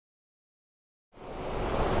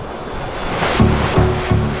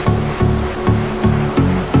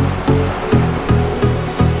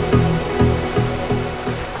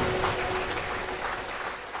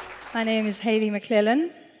My name is Hayley McLellan,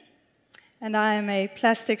 and I am a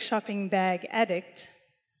plastic shopping bag addict.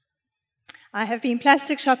 I have been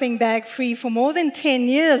plastic shopping bag free for more than 10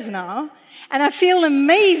 years now, and I feel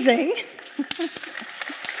amazing.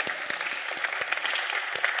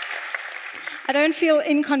 I don't feel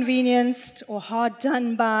inconvenienced or hard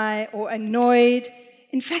done by or annoyed.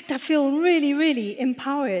 In fact, I feel really, really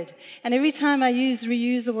empowered. And every time I use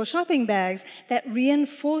reusable shopping bags, that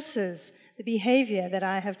reinforces the behavior that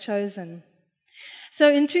I have chosen.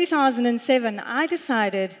 So in 2007, I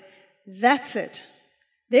decided, that's it.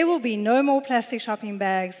 There will be no more plastic shopping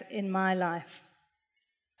bags in my life.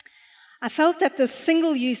 I felt that the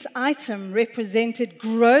single-use item represented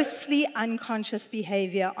grossly unconscious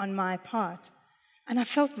behavior on my part, and I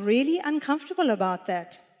felt really uncomfortable about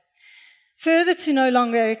that. Further to no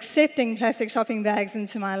longer accepting plastic shopping bags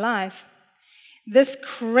into my life, this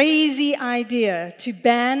crazy idea to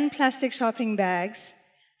ban plastic shopping bags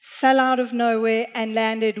fell out of nowhere and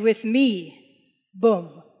landed with me.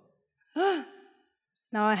 Boom.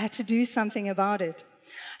 Now I had to do something about it.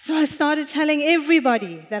 So I started telling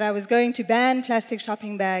everybody that I was going to ban plastic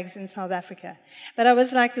shopping bags in South Africa. But I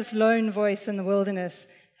was like this lone voice in the wilderness.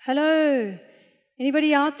 Hello,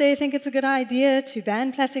 anybody out there think it's a good idea to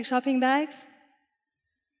ban plastic shopping bags?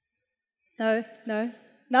 No,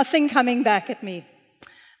 nothing coming back at me.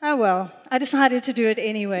 Oh well, I decided to do it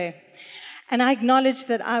anyway. And I acknowledged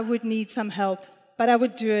that I would need some help, but I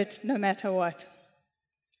would do it no matter what.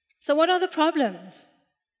 So what are the problems?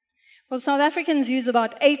 Well, South Africans use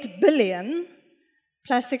about 8 billion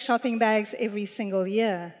plastic shopping bags every single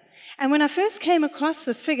year. And when I first came across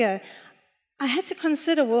this figure, I had to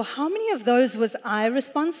consider, well, how many of those was I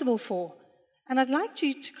responsible for? And I'd like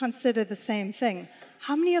you to consider the same thing.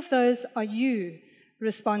 How many of those are you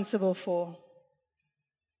responsible for?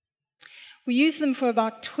 We use them for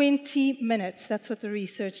about 20 minutes. That's what the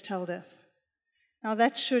research told us. Now,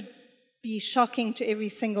 that should be shocking to every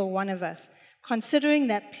single one of us, considering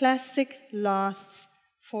that plastic lasts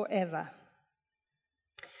forever.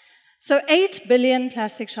 So 8 billion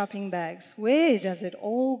plastic shopping bags. Where does it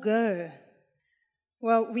all go?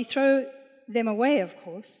 Well, we throw them away, of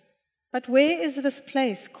course. But where is this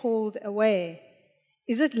place called away?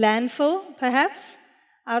 Is it landfill, perhaps?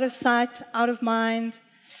 Out of sight, out of mind?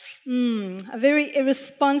 A very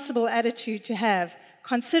irresponsible attitude to have,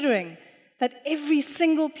 considering that every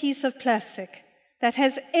single piece of plastic that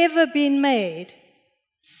has ever been made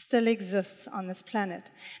still exists on this planet.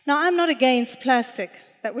 Now, I'm not against plastic.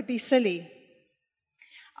 That would be silly.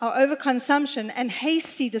 Our overconsumption and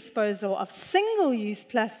hasty disposal of single-use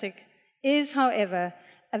plastic is, however,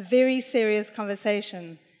 a very serious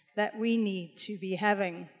conversation that we need to be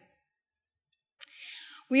having.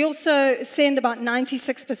 We also send about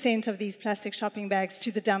 96% of these plastic shopping bags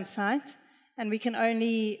to the dump site, and we can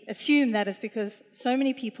only assume that is because so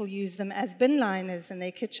many people use them as bin liners in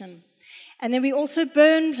their kitchen. And then we also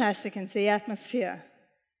burn plastic into the atmosphere.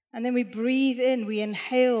 And then we breathe in, we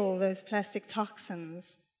inhale those plastic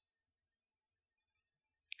toxins.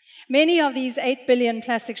 Many of these 8 billion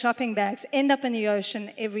plastic shopping bags end up in the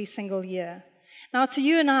ocean every single year. Now, to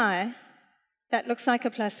you and I, that looks like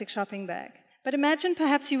a plastic shopping bag. But imagine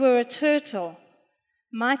perhaps you were a turtle.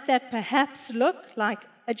 Might that perhaps look like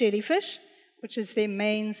a jellyfish, which is their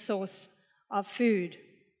main source of food?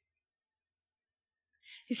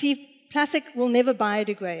 You see, plastic will never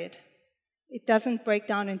biodegrade. It doesn't break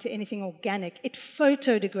down into anything organic. It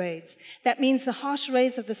photodegrades. That means the harsh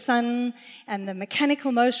rays of the sun and the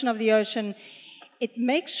mechanical motion of the ocean, it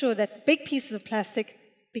makes sure that big pieces of plastic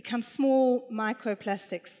become small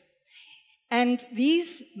microplastics. And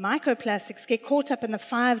these microplastics get caught up in the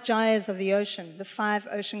 5 gyres of the ocean, the 5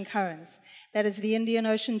 ocean currents. That is the Indian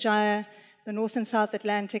Ocean Gyre, the North and South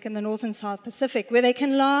Atlantic, and the North and South Pacific, where they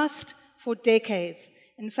can last for decades,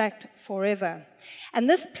 in fact, forever. And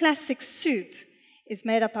this plastic soup is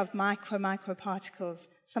made up of microparticles.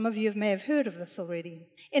 Some of you may have heard of this already.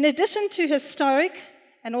 In addition to historic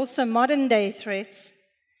and also modern-day threats,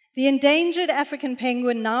 the endangered African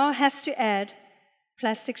penguin now has to add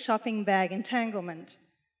plastic shopping bag entanglement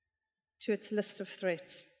to its list of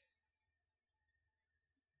threats.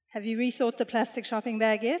 Have you rethought the plastic shopping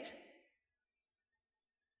bag yet?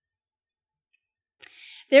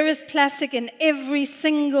 There is plastic in every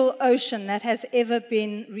single ocean that has ever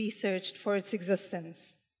been researched for its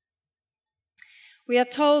existence. We are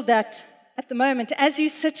told that at the moment, as you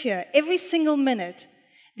sit here, every single minute,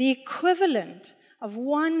 the equivalent of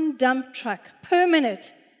 1 dump truck per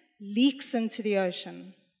minute leaks into the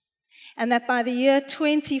ocean. And that by the year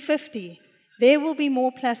 2050, there will be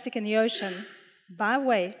more plastic in the ocean by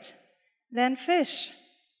weight than fish.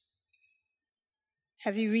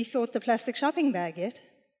 Have you rethought the plastic shopping bag yet?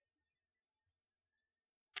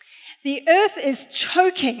 The earth is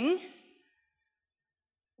choking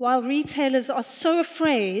while retailers are so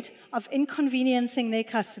afraid of inconveniencing their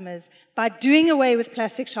customers by doing away with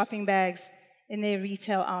plastic shopping bags in their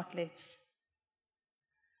retail outlets.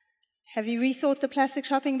 Have you rethought the plastic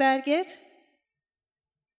shopping bag yet?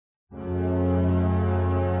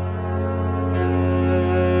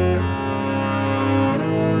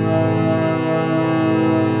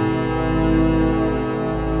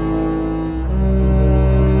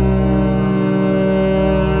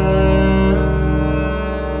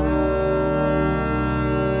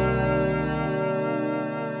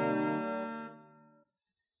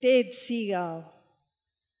 Dead seagull.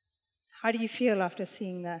 How do you feel after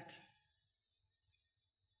seeing that?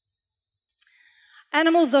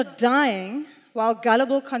 Animals are dying while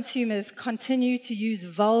gullible consumers continue to use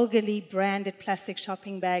vulgarly branded plastic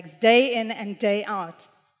shopping bags day in and day out.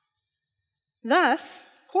 Thus,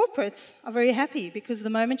 corporates are very happy because the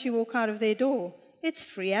moment you walk out of their door, it's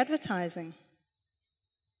free advertising.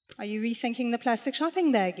 Are you rethinking the plastic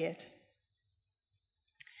shopping bag yet?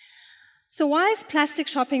 So why is plastic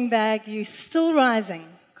shopping bag use still rising,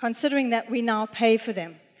 considering that we now pay for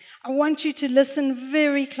them? I want you to listen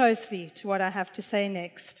very closely to what I have to say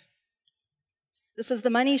next. This is the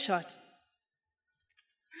money shot.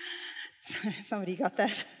 Somebody got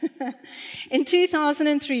that. In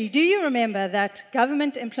 2003, do you remember that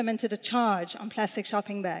government implemented a charge on plastic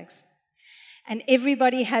shopping bags? And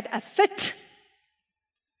everybody had a fit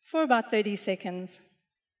for about 30 seconds.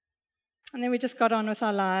 And then we just got on with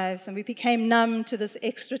our lives and we became numb to this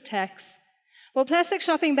extra tax. Well, plastic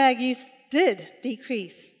shopping bag use did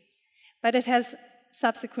decrease, but it has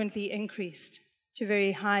subsequently increased to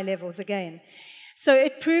very high levels again. So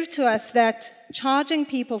it proved to us that charging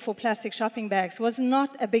people for plastic shopping bags was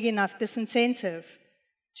not a big enough disincentive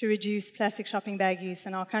to reduce plastic shopping bag use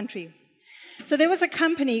in our country. So there was a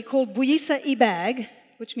company called Buyisa eBag,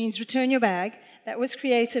 which means return your bag, that was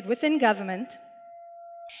created within government.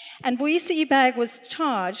 And Buyisa eBag was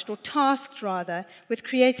charged, or tasked rather, with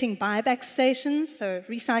creating buyback stations, so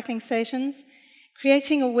recycling stations,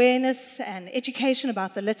 creating awareness and education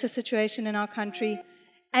about the litter situation in our country,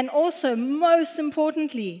 and also, most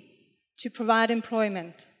importantly, to provide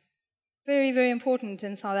employment. Very, very important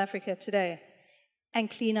in South Africa today, and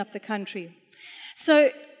clean up the country.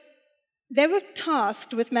 So they were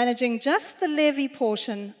tasked with managing just the levy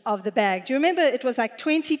portion of the bag. Do you remember it was like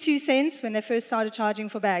 22 cents when they first started charging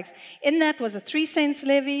for bags? In that was a 3 cents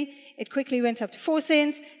levy. It quickly went up to 4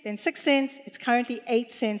 cents, then 6 cents. It's currently 8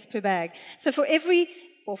 cents per bag. So for every,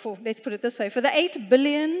 or for, let's put it this way, for the 8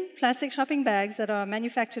 billion plastic shopping bags that are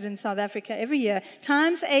manufactured in South Africa every year,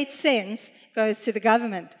 times 8 cents goes to the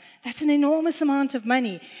government. That's an enormous amount of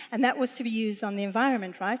money, and that was to be used on the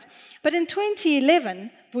environment, right? But in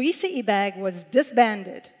 2011, Buyisa eBag was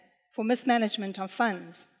disbanded for mismanagement of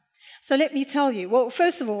funds. So let me tell you, well,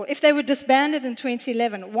 first of all, if they were disbanded in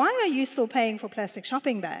 2011, why are you still paying for plastic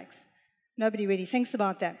shopping bags? Nobody really thinks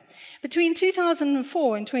about that. Between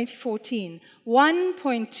 2004 and 2014,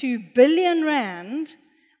 1.2 billion rand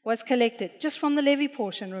was collected just from the levy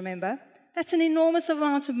portion, remember? That's an enormous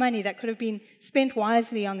amount of money that could have been spent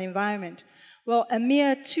wisely on the environment. Well, a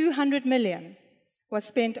mere 200 million was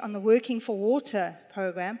spent on the Working for Water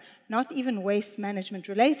program, not even waste management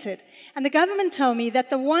related. And the government tell me that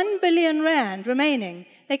the 1 billion rand remaining,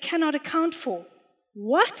 they cannot account for.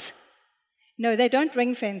 What? No, they don't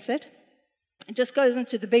ring fence it. It just goes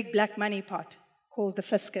into the big black money pot called the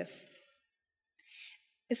fiscus.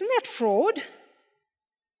 Isn't that fraud?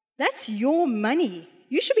 That's your money.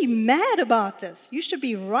 You should be mad about this. You should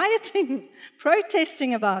be rioting,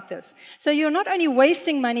 protesting about this. So you're not only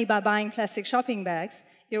wasting money by buying plastic shopping bags,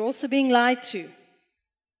 you're also being lied to.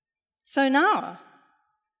 So now,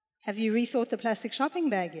 have you rethought the plastic shopping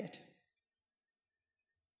bag yet?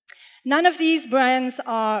 None of these brands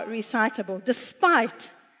are recyclable,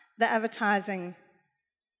 despite the advertising.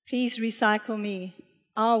 Please recycle me,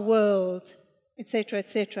 our world, etc.,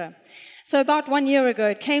 etc. So about 1 year ago,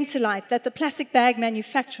 it came to light that the plastic bag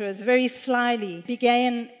manufacturers very slyly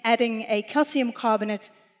began adding a calcium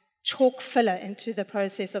carbonate chalk filler into the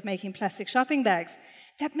process of making plastic shopping bags.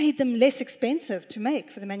 That made them less expensive to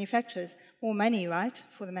make for the manufacturers. More money, right,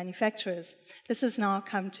 for the manufacturers. This has now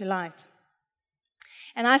come to light.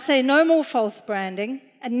 And I say no more false branding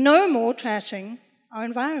and no more trashing our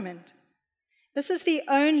environment. This is the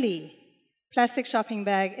only plastic shopping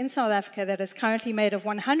bag in South Africa that is currently made of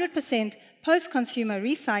 100% post-consumer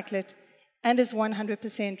recyclate and is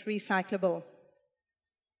 100% recyclable.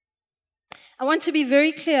 I want to be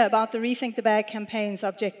very clear about the Rethink the Bag campaign's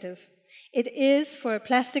objective. It is for a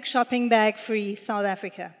plastic shopping bag-free South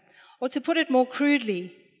Africa. Or to put it more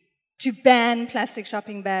crudely, to ban plastic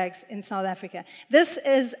shopping bags in South Africa. This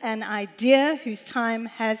is an idea whose time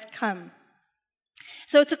has come.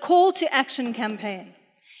 So it's a call to action campaign.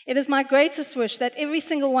 It is my greatest wish that every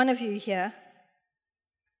single one of you here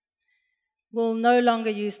will no longer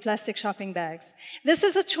use plastic shopping bags. This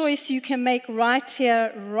is a choice you can make right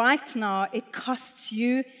here, right now. It costs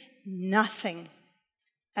you nothing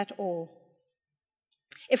at all.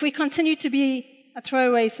 If we continue to be a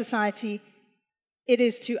throwaway society, it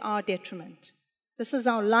is to our detriment. This is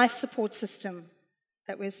our life support system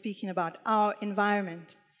that we're speaking about, our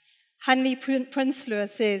environment. Hayley McLellan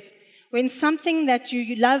says, when something that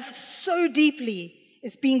you love so deeply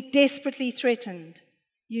is being desperately threatened,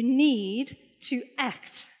 you need to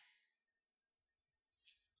act.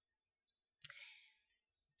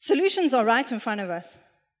 Solutions are right in front of us.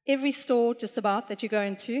 Every store just about that you go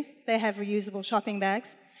into, they have reusable shopping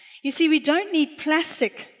bags. You see, we don't need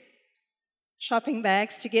plastic shopping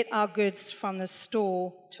bags to get our goods from the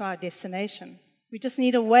store to our destination. We just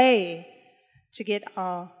need a way to get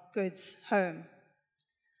our goods home.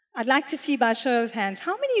 I'd like to see by show of hands,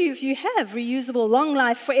 how many of you have reusable long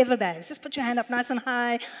life forever bags? Just put your hand up nice and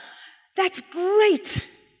high. That's great.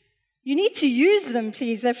 You need to use them,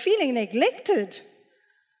 please. They're feeling neglected.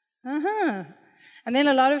 And then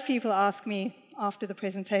a lot of people ask me after the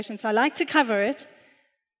presentation, so I like to cover it.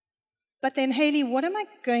 But then, Hayley, what am I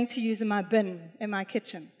going to use in my bin, in my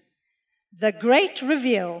kitchen? The great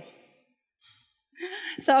reveal.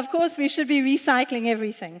 So, of course, we should be recycling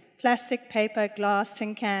everything. Plastic, paper, glass,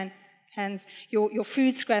 tin cans, your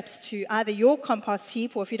food scraps to either your compost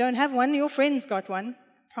heap, or if you don't have one, your friend's got one,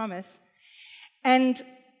 promise. And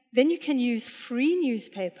then you can use free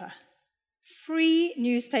newspaper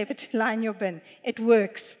to line your bin. It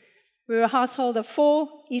works. We're a household of 4.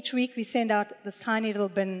 Each week we send out this tiny little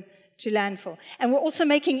bin to landfill. And we're also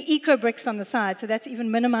making eco-bricks on the side, so that's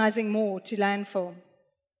even minimizing more to landfill.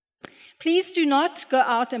 Please do not go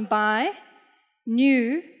out and buy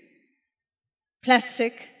new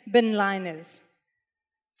plastic bin liners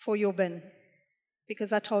for your bin,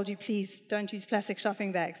 because I told you, please don't use plastic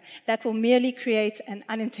shopping bags. That will merely create an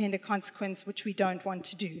unintended consequence, which we don't want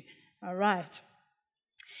to do. All right.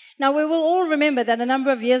 Now, we will all remember that a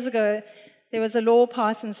number of years ago, there was a law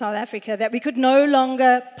passed in South Africa that we could no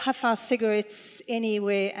longer puff our cigarettes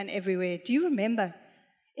anywhere and everywhere. Do you remember?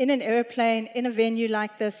 In an airplane, in a venue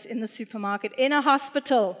like this, in the supermarket, in a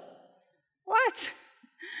hospital. What?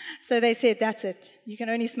 So they said, that's it. You can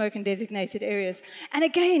only smoke in designated areas. And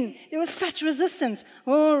again, there was such resistance.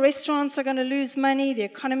 Oh, restaurants are going to lose money. The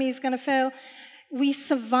economy is going to fail. We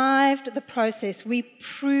survived the process. We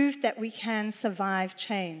proved that we can survive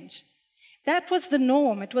change. That was the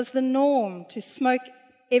norm. It was the norm to smoke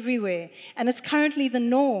everywhere. And it's currently the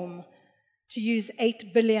norm to use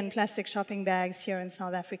 8 billion plastic shopping bags here in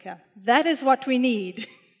South Africa. That is what we need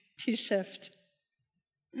to shift.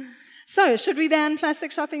 So, should we ban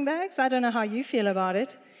plastic shopping bags? I don't know how you feel about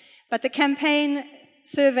it. But the campaign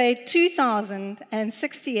surveyed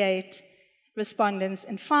 2,068 respondents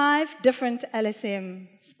in 5 different LSM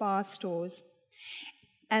spa stores.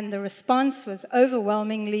 And the response was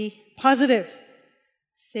overwhelmingly positive.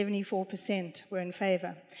 74% were in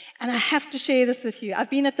favor. And I have to share this with you. I've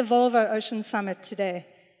been at the Volvo Ocean Summit today.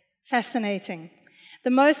 Fascinating.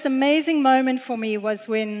 The most amazing moment for me was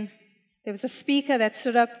when there was a speaker that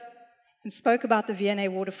stood up and spoke about the V&A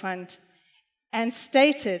waterfront and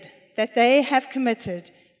stated that they have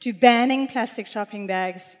committed to banning plastic shopping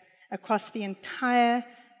bags across the entire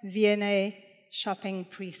V&A shopping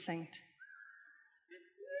precinct.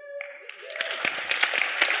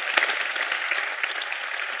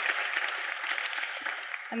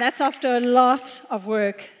 And that's after a lot of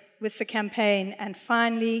work with the campaign, and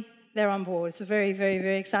finally, they're on board. It's a very, very,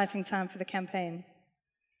 very exciting time for the campaign.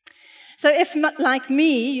 So if, like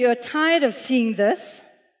me, you're tired of seeing this,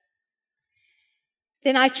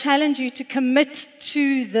 then I challenge you to commit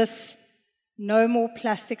to this no more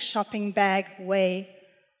plastic shopping bag way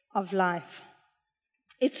of life.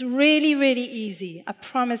 It's really, really easy, I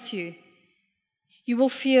promise you. You will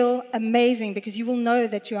feel amazing because you will know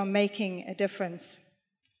that you are making a difference.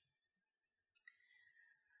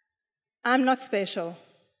 I'm not special.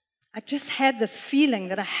 I just had this feeling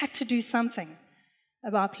that I had to do something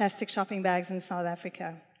about plastic shopping bags in South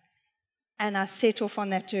Africa. And I set off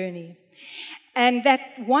on that journey. And that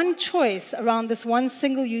one choice around this one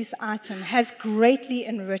single-use item has greatly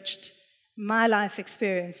enriched my life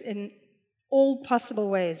experience in all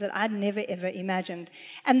possible ways that I'd never, ever imagined.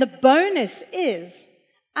 And the bonus is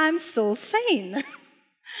I'm still sane.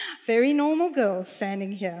 Very normal girl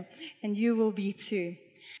standing here, and you will be too.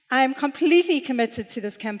 I am completely committed to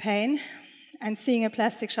this campaign and seeing a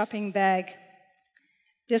plastic shopping bag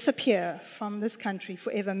disappear from this country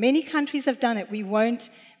forever. Many countries have done it. We won't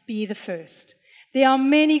be the first. There are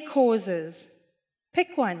many causes.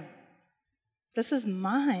 Pick one. This is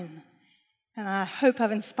mine. And I hope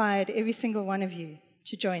I've inspired every single one of you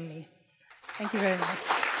to join me. Thank you very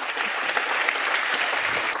much.